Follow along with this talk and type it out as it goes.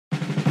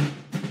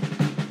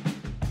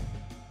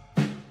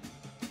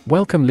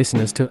Welcome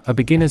listeners to A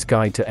Beginner's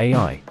Guide to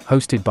AI,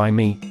 hosted by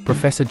me,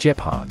 Professor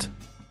GepHardt.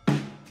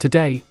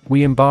 Today,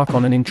 we embark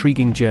on an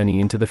intriguing journey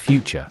into the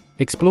future,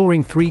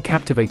 exploring three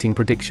captivating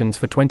predictions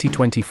for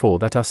 2024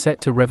 that are set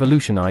to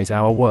revolutionize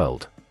our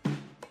world.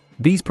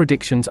 These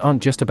predictions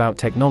aren't just about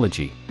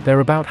technology,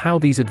 they're about how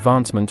these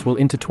advancements will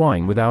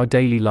intertwine with our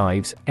daily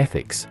lives,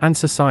 ethics, and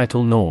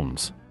societal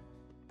norms.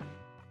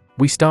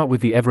 We start with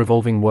the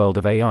ever-evolving world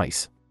of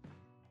AIs.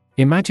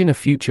 Imagine a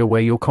future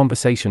where your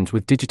conversations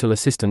with digital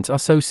assistants are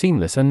so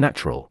seamless and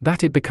natural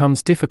that it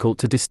becomes difficult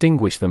to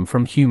distinguish them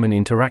from human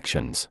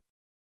interactions.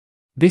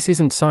 This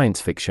isn't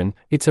science fiction,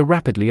 it's a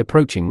rapidly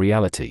approaching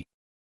reality.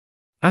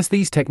 As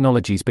these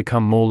technologies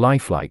become more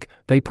lifelike,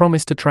 they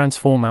promise to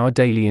transform our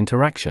daily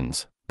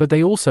interactions, but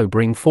they also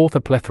bring forth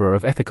a plethora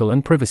of ethical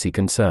and privacy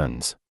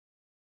concerns.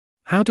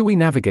 How do we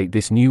navigate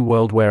this new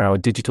world where our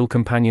digital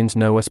companions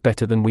know us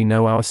better than we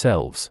know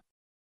ourselves?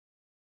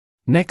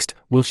 Next,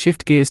 we'll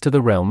shift gears to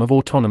the realm of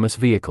autonomous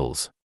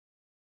vehicles.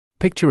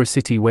 Picture a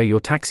city where your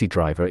taxi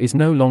driver is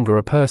no longer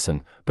a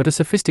person, but a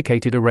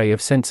sophisticated array of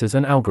sensors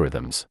and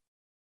algorithms.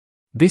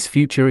 This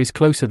future is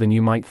closer than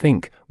you might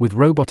think, with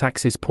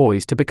robotaxis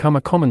poised to become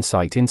a common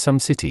sight in some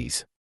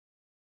cities.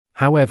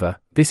 However,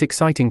 this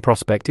exciting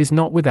prospect is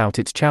not without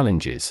its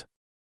challenges.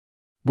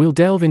 We'll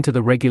delve into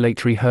the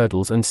regulatory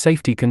hurdles and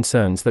safety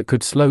concerns that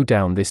could slow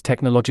down this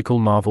technological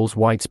marvel's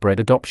widespread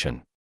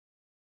adoption.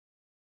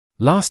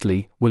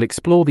 Lastly, we'll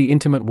explore the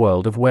intimate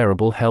world of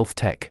wearable health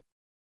tech.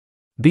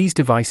 These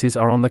devices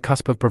are on the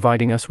cusp of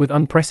providing us with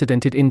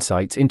unprecedented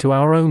insights into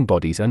our own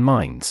bodies and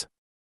minds.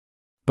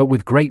 But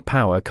with great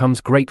power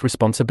comes great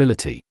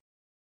responsibility.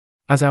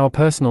 As our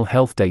personal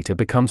health data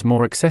becomes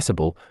more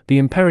accessible, the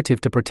imperative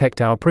to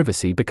protect our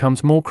privacy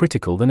becomes more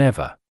critical than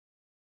ever.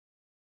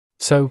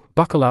 So,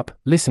 buckle up,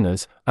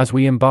 listeners, as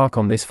we embark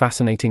on this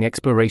fascinating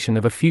exploration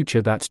of a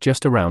future that's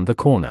just around the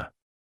corner.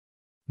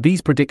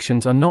 These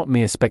predictions are not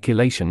mere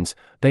speculations,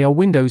 they are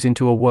windows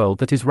into a world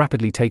that is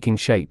rapidly taking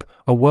shape,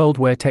 a world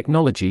where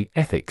technology,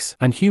 ethics,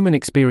 and human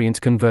experience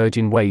converge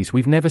in ways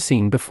we've never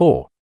seen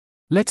before.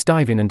 Let's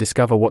dive in and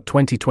discover what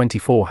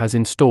 2024 has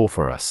in store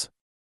for us.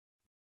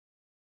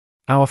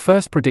 Our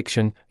first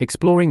prediction,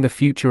 exploring the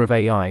future of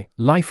AI,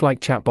 lifelike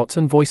chatbots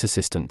and voice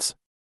assistants.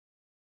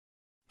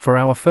 For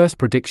our first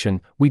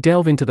prediction, we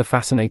delve into the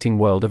fascinating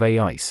world of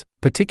AIs,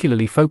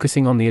 particularly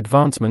focusing on the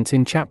advancements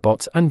in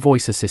chatbots and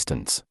voice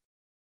assistants.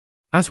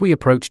 As we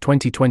approach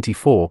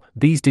 2024,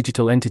 these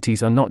digital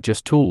entities are not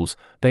just tools,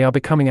 they are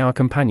becoming our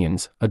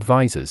companions,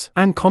 advisors,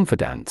 and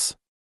confidants.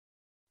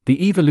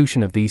 The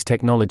evolution of these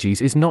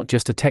technologies is not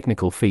just a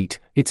technical feat,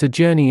 it's a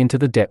journey into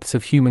the depths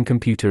of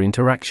human-computer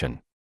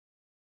interaction.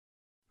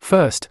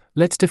 First,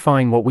 let's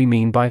define what we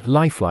mean by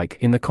lifelike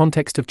in the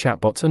context of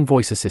chatbots and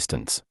voice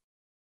assistants.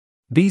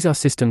 These are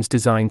systems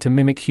designed to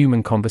mimic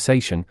human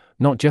conversation,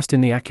 not just in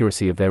the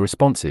accuracy of their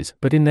responses,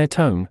 but in their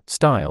tone,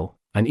 style,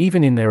 and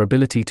even in their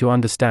ability to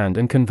understand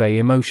and convey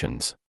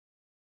emotions.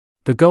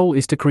 The goal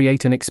is to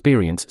create an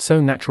experience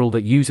so natural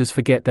that users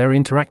forget they're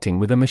interacting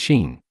with a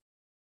machine.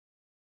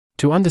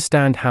 To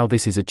understand how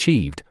this is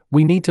achieved,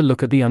 we need to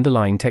look at the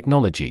underlying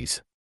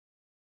technologies.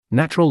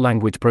 Natural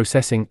language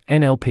processing,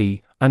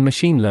 NLP, and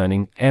machine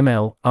learning,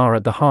 ML, are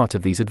at the heart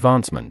of these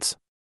advancements.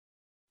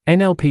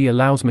 NLP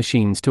allows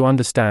machines to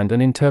understand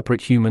and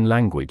interpret human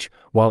language,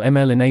 while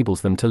ML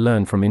enables them to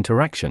learn from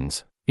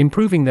interactions,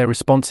 improving their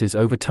responses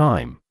over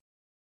time.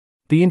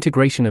 The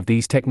integration of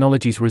these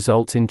technologies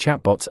results in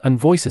chatbots and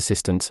voice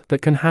assistants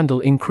that can handle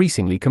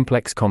increasingly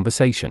complex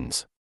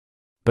conversations.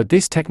 But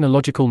this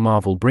technological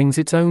marvel brings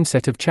its own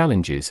set of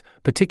challenges,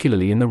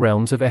 particularly in the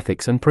realms of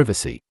ethics and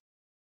privacy.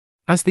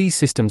 As these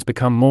systems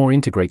become more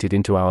integrated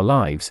into our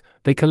lives,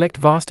 they collect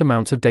vast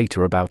amounts of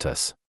data about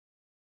us.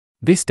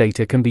 This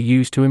data can be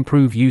used to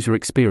improve user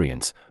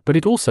experience, but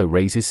it also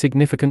raises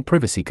significant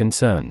privacy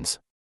concerns.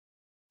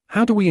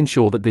 How do we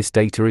ensure that this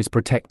data is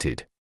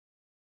protected?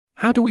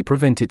 How do we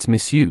prevent its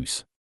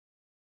misuse?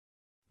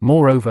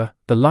 Moreover,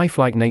 the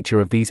lifelike nature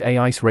of these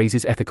AIs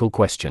raises ethical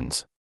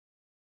questions.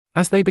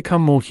 As they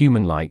become more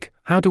human-like,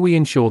 how do we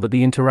ensure that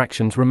the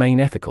interactions remain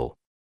ethical?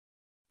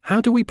 How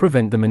do we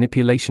prevent the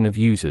manipulation of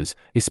users,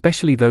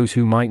 especially those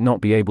who might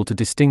not be able to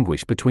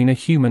distinguish between a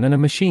human and a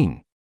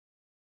machine?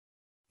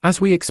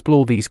 As we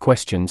explore these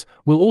questions,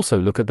 we'll also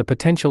look at the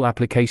potential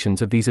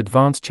applications of these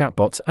advanced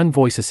chatbots and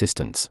voice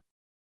assistants.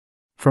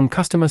 From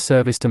customer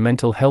service to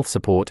mental health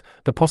support,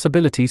 the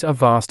possibilities are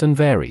vast and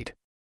varied.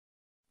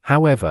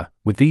 However,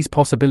 with these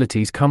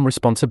possibilities come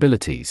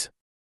responsibilities.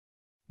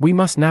 We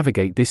must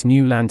navigate this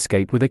new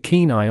landscape with a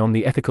keen eye on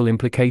the ethical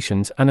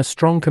implications and a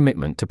strong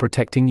commitment to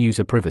protecting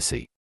user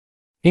privacy.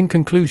 In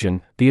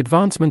conclusion, the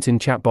advancements in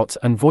chatbots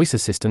and voice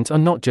assistants are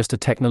not just a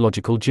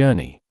technological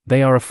journey,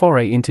 they are a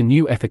foray into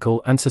new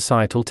ethical and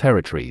societal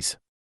territories.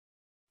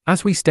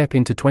 As we step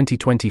into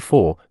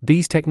 2024,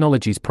 these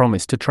technologies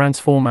promise to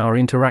transform our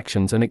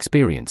interactions and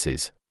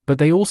experiences, but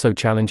they also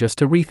challenge us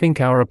to rethink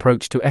our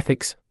approach to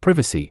ethics,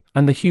 privacy,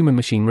 and the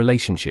human-machine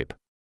relationship.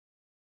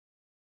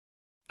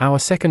 Our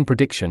second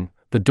prediction,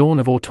 the dawn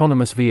of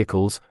autonomous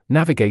vehicles,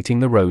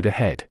 navigating the road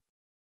ahead.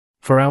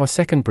 For our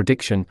second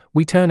prediction,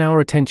 we turn our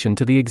attention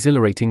to the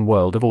exhilarating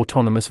world of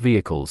autonomous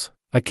vehicles,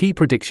 a key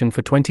prediction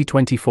for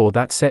 2024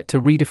 that's set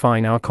to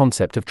redefine our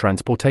concept of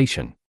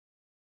transportation.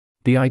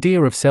 The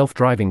idea of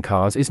self-driving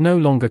cars is no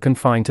longer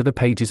confined to the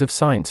pages of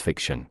science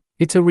fiction.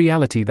 It's a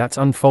reality that's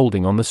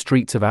unfolding on the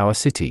streets of our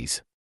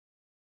cities.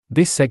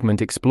 This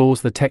segment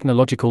explores the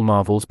technological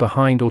marvels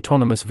behind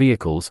autonomous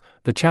vehicles,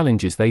 the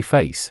challenges they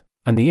face,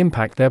 and the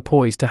impact they're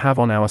poised to have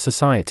on our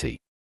society.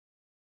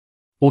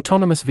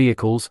 Autonomous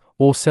vehicles,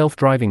 or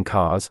self-driving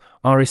cars,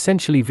 are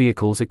essentially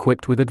vehicles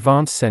equipped with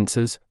advanced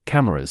sensors,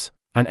 cameras,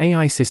 and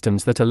AI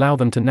systems that allow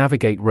them to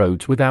navigate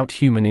roads without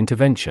human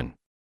intervention.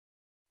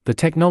 The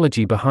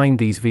technology behind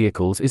these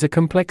vehicles is a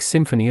complex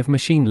symphony of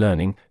machine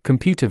learning,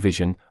 computer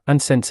vision,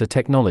 and sensor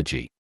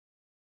technology.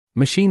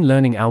 Machine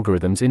learning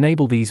algorithms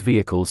enable these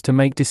vehicles to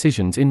make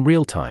decisions in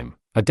real time,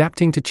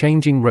 adapting to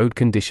changing road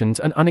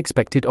conditions and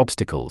unexpected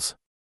obstacles.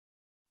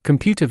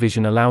 Computer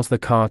vision allows the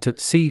car to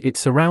see its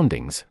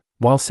surroundings,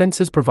 while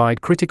sensors provide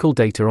critical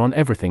data on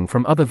everything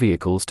from other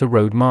vehicles to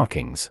road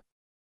markings.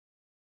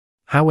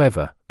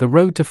 However, the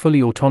road to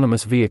fully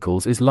autonomous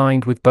vehicles is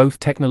lined with both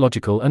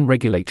technological and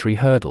regulatory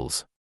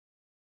hurdles.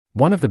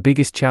 One of the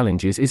biggest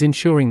challenges is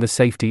ensuring the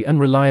safety and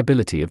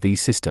reliability of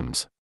these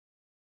systems.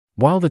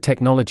 While the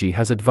technology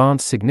has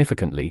advanced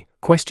significantly,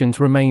 questions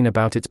remain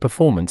about its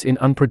performance in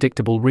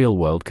unpredictable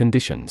real-world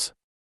conditions.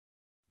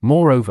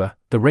 Moreover,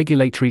 the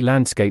regulatory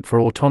landscape for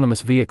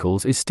autonomous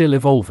vehicles is still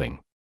evolving.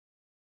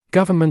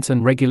 Governments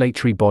and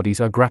regulatory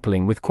bodies are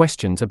grappling with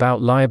questions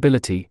about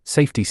liability,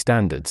 safety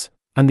standards,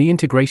 and the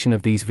integration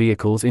of these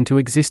vehicles into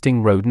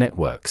existing road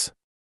networks.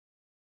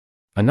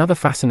 Another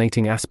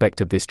fascinating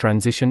aspect of this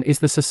transition is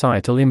the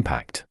societal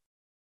impact.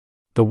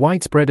 The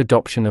widespread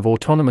adoption of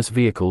autonomous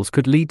vehicles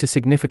could lead to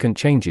significant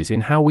changes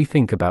in how we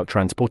think about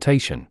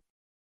transportation.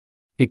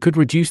 It could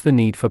reduce the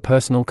need for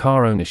personal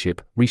car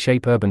ownership,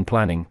 reshape urban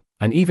planning,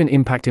 and even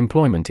impact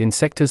employment in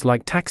sectors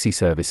like taxi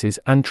services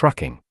and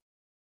trucking.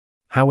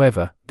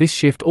 However, this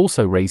shift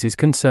also raises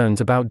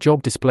concerns about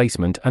job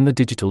displacement and the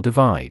digital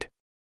divide.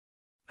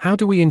 How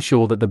do we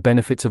ensure that the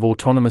benefits of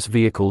autonomous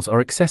vehicles are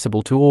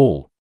accessible to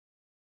all?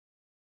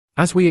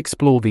 As we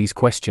explore these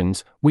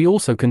questions, we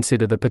also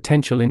consider the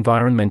potential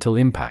environmental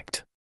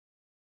impact.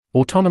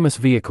 Autonomous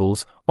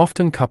vehicles,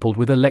 often coupled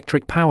with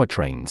electric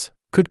powertrains,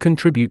 could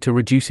contribute to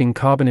reducing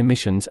carbon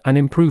emissions and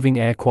improving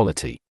air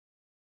quality.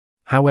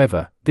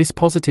 However, this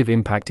positive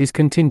impact is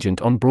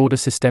contingent on broader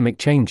systemic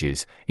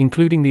changes,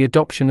 including the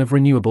adoption of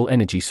renewable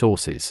energy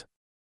sources.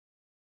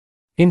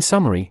 In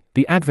summary,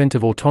 the advent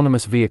of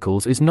autonomous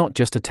vehicles is not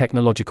just a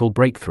technological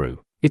breakthrough,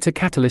 it's a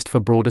catalyst for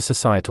broader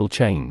societal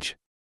change.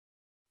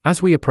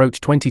 As we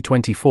approach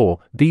 2024,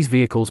 these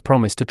vehicles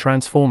promise to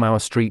transform our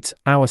streets,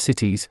 our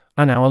cities,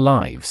 and our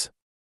lives.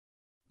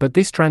 But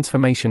this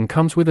transformation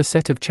comes with a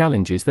set of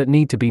challenges that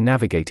need to be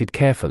navigated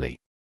carefully.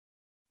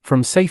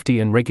 From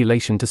safety and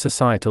regulation to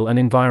societal and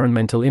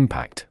environmental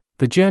impact,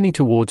 the journey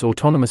towards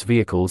autonomous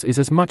vehicles is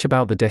as much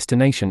about the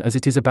destination as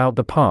it is about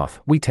the path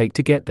we take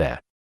to get there.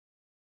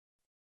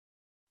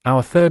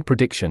 Our third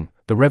prediction,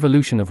 the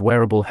revolution of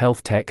wearable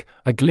health tech,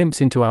 a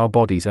glimpse into our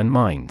bodies and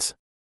minds.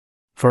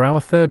 For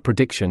our third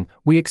prediction,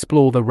 we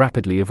explore the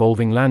rapidly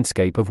evolving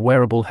landscape of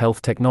wearable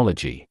health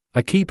technology,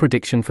 a key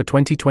prediction for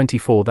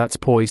 2024 that's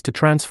poised to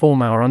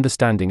transform our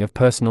understanding of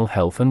personal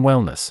health and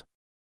wellness.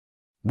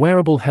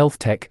 Wearable health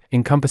tech,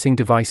 encompassing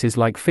devices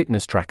like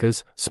fitness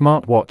trackers,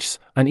 smartwatches,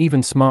 and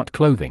even smart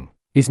clothing,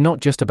 is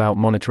not just about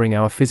monitoring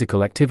our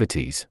physical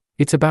activities,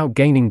 it's about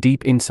gaining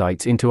deep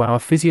insights into our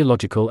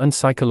physiological and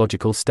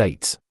psychological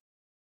states.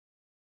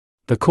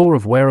 The core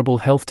of wearable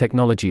health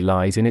technology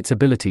lies in its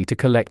ability to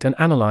collect and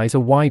analyze a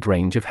wide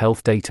range of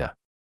health data.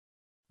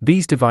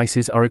 These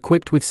devices are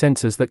equipped with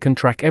sensors that can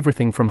track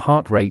everything from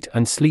heart rate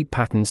and sleep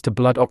patterns to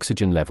blood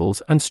oxygen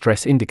levels and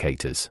stress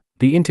indicators.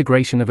 The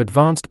integration of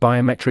advanced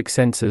biometric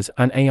sensors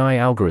and AI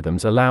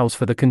algorithms allows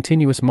for the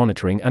continuous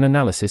monitoring and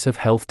analysis of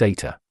health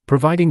data,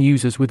 providing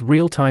users with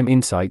real-time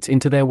insights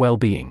into their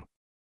well-being.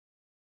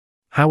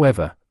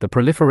 However, the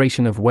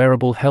proliferation of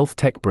wearable health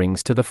tech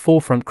brings to the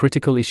forefront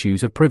critical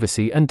issues of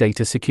privacy and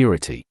data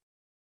security.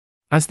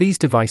 As these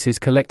devices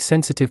collect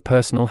sensitive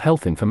personal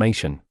health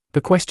information,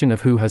 the question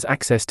of who has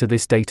access to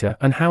this data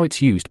and how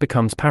it's used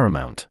becomes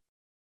paramount.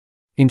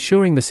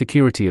 Ensuring the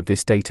security of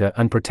this data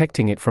and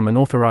protecting it from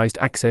unauthorized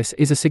access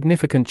is a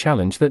significant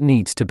challenge that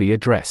needs to be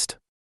addressed.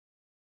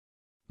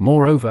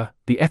 Moreover,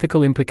 the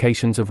ethical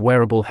implications of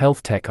wearable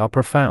health tech are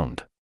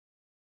profound.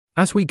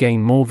 As we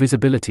gain more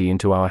visibility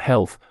into our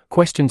health,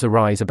 questions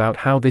arise about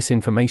how this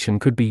information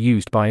could be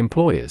used by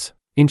employers,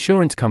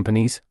 insurance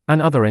companies,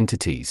 and other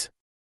entities.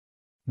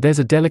 There's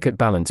a delicate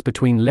balance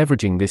between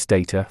leveraging this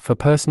data for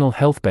personal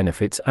health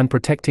benefits and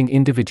protecting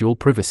individual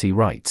privacy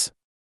rights.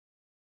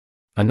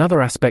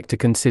 Another aspect to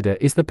consider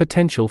is the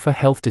potential for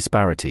health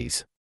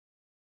disparities.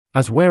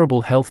 As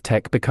wearable health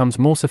tech becomes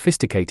more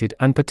sophisticated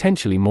and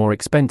potentially more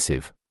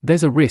expensive,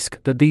 there's a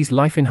risk that these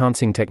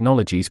life-enhancing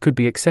technologies could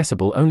be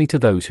accessible only to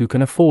those who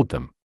can afford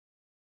them.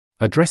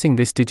 Addressing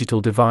this digital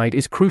divide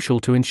is crucial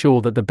to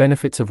ensure that the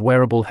benefits of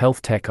wearable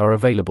health tech are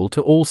available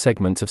to all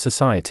segments of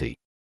society.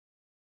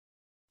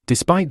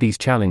 Despite these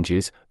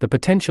challenges, the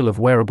potential of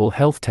wearable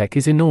health tech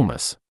is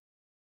enormous.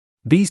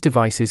 These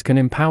devices can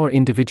empower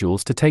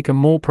individuals to take a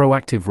more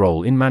proactive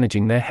role in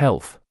managing their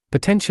health,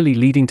 potentially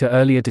leading to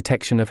earlier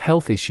detection of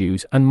health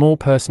issues and more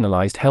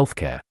personalized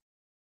healthcare.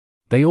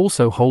 They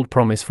also hold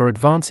promise for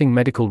advancing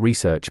medical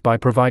research by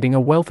providing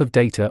a wealth of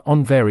data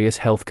on various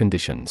health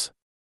conditions.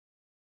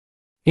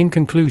 In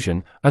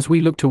conclusion, as we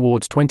look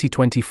towards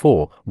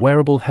 2024,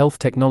 wearable health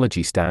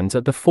technology stands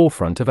at the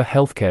forefront of a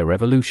healthcare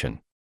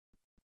revolution.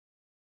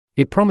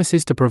 It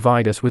promises to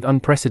provide us with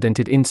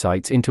unprecedented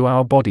insights into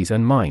our bodies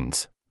and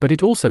minds, but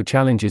it also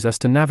challenges us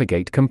to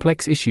navigate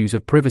complex issues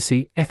of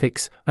privacy,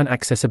 ethics, and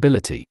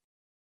accessibility.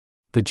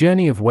 The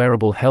journey of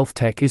wearable health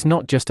tech is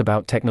not just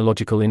about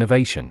technological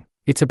innovation,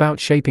 it's about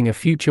shaping a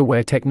future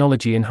where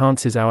technology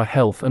enhances our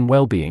health and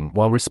well-being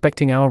while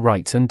respecting our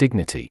rights and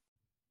dignity.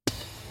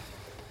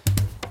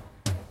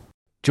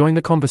 Join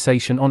the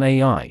conversation on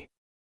AI.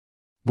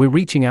 We're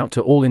reaching out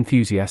to all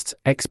enthusiasts,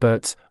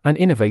 experts, and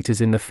innovators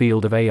in the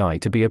field of AI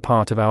to be a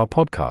part of our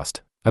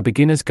podcast, A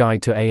Beginner's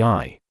Guide to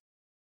AI.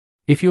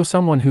 If you're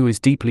someone who is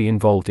deeply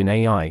involved in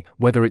AI,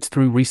 whether it's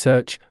through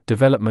research,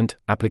 development,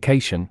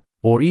 application,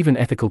 or even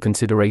ethical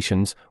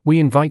considerations, we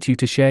invite you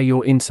to share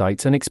your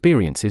insights and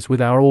experiences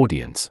with our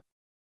audience.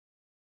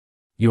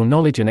 Your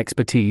knowledge and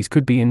expertise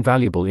could be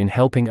invaluable in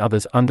helping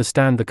others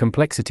understand the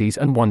complexities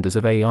and wonders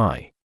of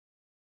AI.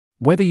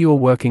 Whether you are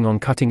working on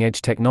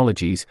cutting-edge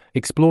technologies,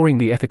 exploring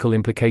the ethical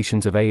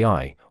implications of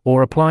AI,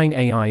 or applying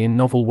AI in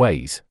novel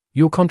ways,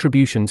 your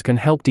contributions can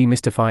help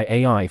demystify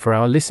AI for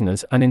our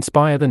listeners and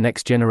inspire the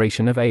next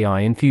generation of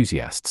AI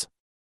enthusiasts.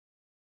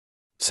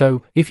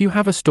 So, if you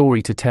have a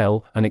story to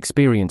tell, an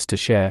experience to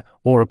share,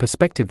 or a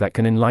perspective that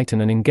can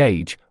enlighten and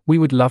engage, we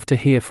would love to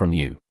hear from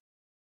you.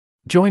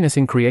 Join us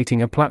in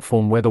creating a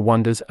platform where the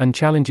wonders and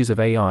challenges of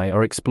AI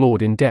are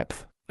explored in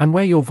depth, and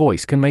where your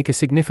voice can make a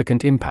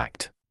significant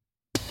impact.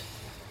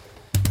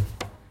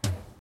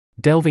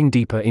 Delving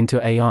deeper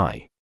into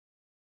AI.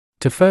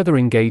 To further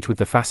engage with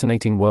the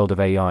fascinating world of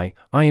AI,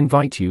 I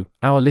invite you,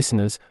 our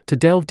listeners, to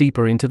delve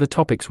deeper into the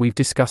topics we've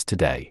discussed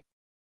today.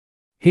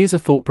 Here's a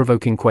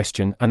thought-provoking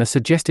question and a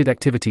suggested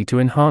activity to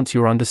enhance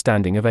your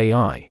understanding of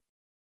AI.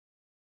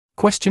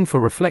 Question for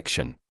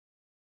reflection.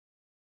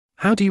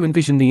 How do you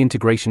envision the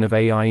integration of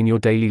AI in your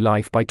daily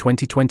life by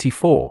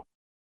 2024?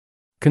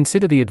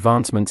 Consider the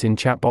advancements in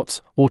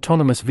chatbots,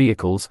 autonomous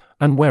vehicles,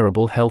 and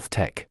wearable health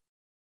tech.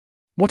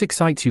 What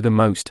excites you the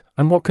most,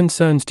 and what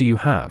concerns do you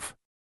have?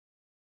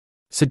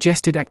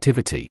 Suggested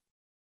activity.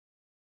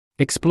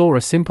 Explore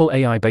a simple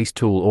AI-based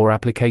tool or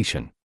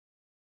application.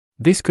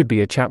 This could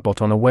be a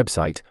chatbot on a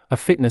website, a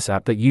fitness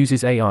app that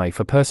uses AI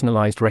for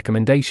personalized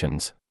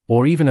recommendations,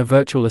 or even a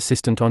virtual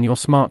assistant on your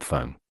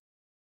smartphone.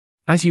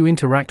 As you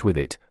interact with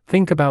it,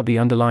 think about the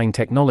underlying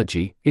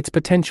technology, its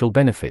potential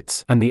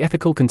benefits, and the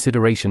ethical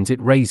considerations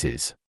it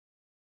raises.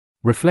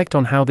 Reflect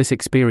on how this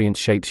experience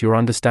shapes your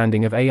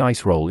understanding of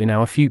AI's role in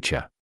our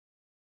future.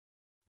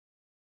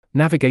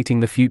 Navigating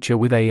the future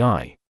with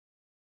AI.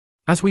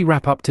 As we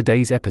wrap up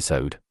today's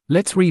episode,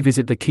 let's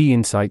revisit the key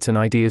insights and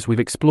ideas we've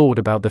explored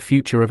about the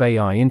future of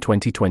AI in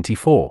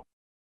 2024.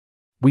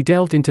 We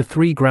delved into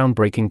 3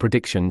 groundbreaking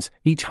predictions,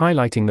 each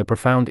highlighting the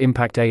profound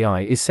impact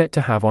AI is set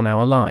to have on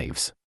our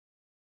lives.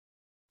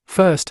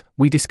 First,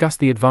 we discussed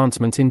the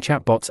advancements in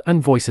chatbots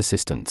and voice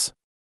assistants.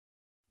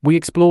 We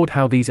explored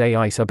how these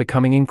AIs are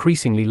becoming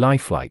increasingly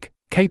lifelike,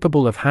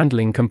 capable of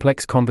handling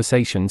complex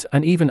conversations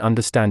and even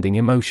understanding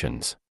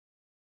emotions.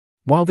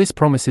 While this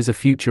promises a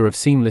future of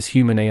seamless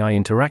human-AI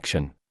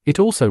interaction, it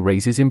also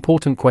raises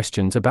important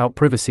questions about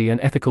privacy and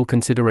ethical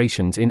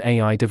considerations in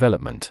AI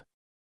development.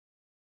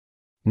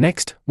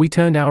 Next, we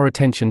turned our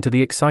attention to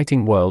the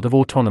exciting world of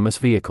autonomous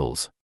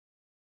vehicles.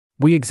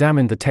 We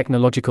examined the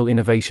technological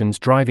innovations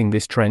driving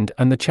this trend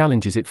and the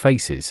challenges it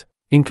faces,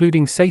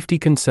 including safety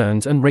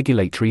concerns and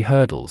regulatory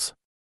hurdles.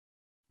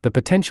 The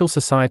potential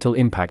societal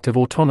impact of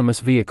autonomous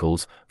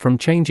vehicles, from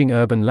changing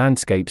urban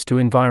landscapes to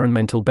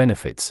environmental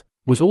benefits,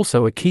 was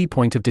also a key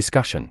point of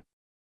discussion.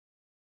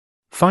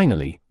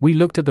 Finally, we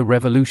looked at the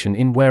revolution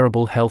in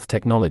wearable health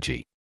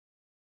technology.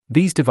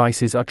 These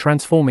devices are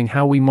transforming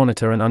how we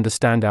monitor and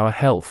understand our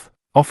health,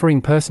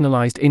 offering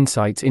personalized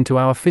insights into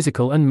our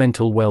physical and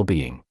mental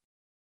well-being.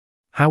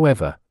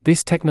 However,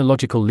 this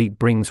technological leap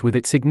brings with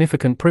it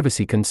significant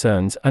privacy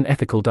concerns and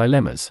ethical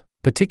dilemmas,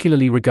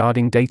 particularly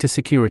regarding data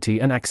security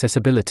and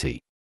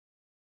accessibility.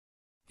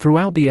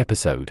 Throughout the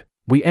episode,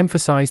 we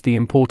emphasized the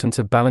importance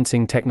of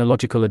balancing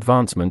technological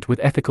advancement with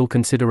ethical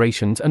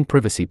considerations and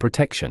privacy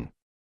protection.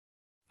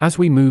 As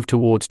we move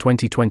towards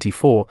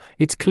 2024,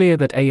 it's clear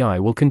that AI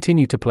will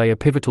continue to play a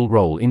pivotal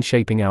role in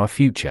shaping our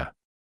future.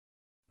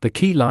 The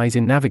key lies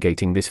in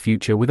navigating this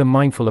future with a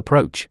mindful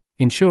approach,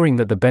 ensuring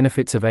that the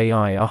benefits of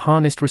AI are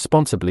harnessed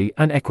responsibly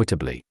and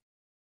equitably.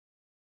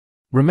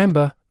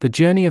 Remember, the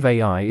journey of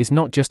AI is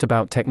not just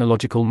about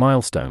technological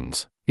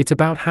milestones, it's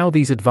about how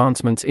these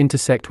advancements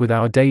intersect with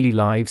our daily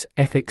lives,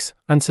 ethics,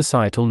 and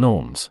societal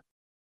norms.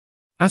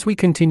 As we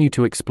continue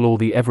to explore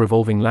the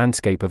ever-evolving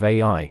landscape of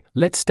AI,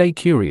 let's stay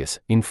curious,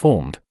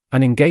 informed,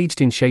 and engaged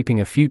in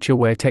shaping a future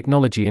where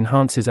technology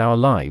enhances our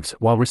lives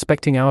while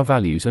respecting our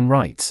values and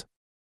rights.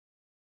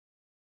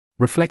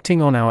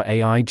 Reflecting on our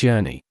AI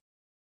journey.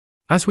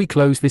 As we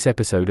close this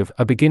episode of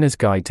A Beginner's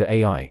Guide to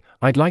AI,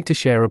 I'd like to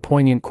share a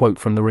poignant quote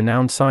from the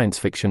renowned science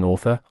fiction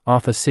author,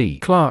 Arthur C.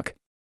 Clarke.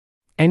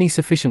 "Any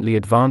sufficiently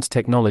advanced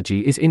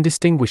technology is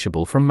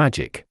indistinguishable from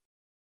magic."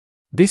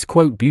 This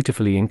quote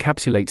beautifully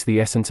encapsulates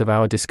the essence of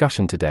our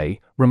discussion today,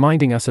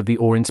 reminding us of the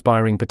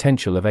awe-inspiring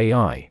potential of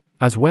AI,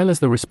 as well as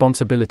the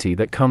responsibility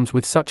that comes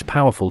with such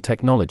powerful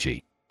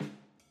technology.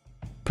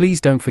 Please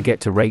don't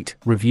forget to rate,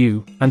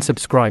 review, and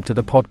subscribe to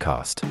the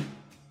podcast.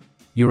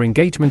 Your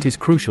engagement is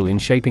crucial in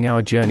shaping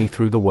our journey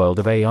through the world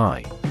of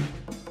AI.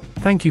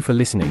 Thank you for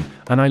listening,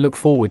 and I look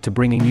forward to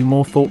bringing you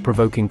more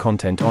thought-provoking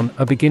content on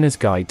A Beginner's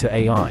Guide to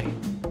AI.